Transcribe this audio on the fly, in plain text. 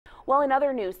Well, in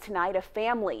other news tonight, a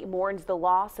family mourns the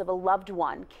loss of a loved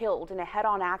one killed in a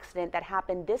head-on accident that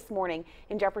happened this morning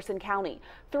in Jefferson County.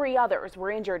 3 others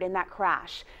were injured in that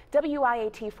crash.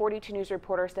 WIAT 42 News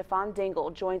reporter Stefan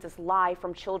Dingle joins us live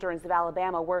from Children's of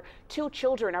Alabama, where 2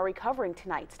 children are recovering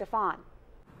tonight. Stefan.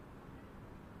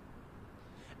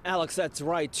 Alex, that's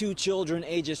right. 2 children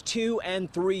ages 2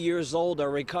 and 3 years old are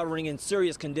recovering in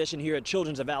serious condition here at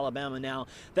Children's of Alabama now.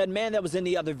 That man that was in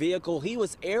the other vehicle, he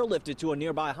was airlifted to a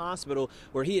nearby hospital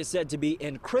where he is said to be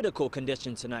in critical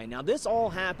condition tonight. Now, this all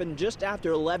happened just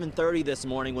after 11:30 this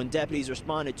morning when deputies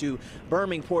responded to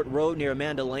Birmingport Road near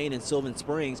Amanda Lane in Sylvan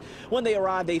Springs. When they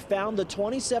arrived, they found the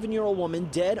 27-year-old woman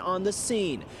dead on the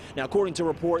scene. Now, according to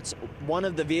reports, one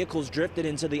of the vehicles drifted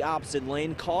into the opposite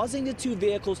lane, causing the 2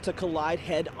 vehicles to collide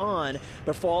head-on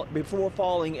before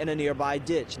falling in a nearby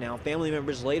ditch. Now, family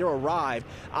members later arrived,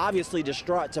 obviously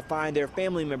distraught to find their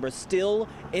family members still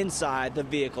inside the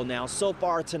vehicle. Now, so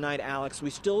far tonight, Alex, we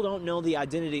still don't know the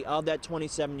identity of that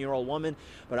 27-year-old woman,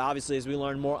 but obviously as we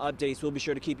learn more updates, we'll be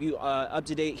sure to keep you up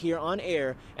to date here on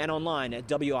air and online at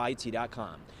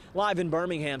WIAT.com. Live in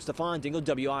Birmingham, Stefan Dingle,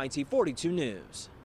 WIAT 42 News.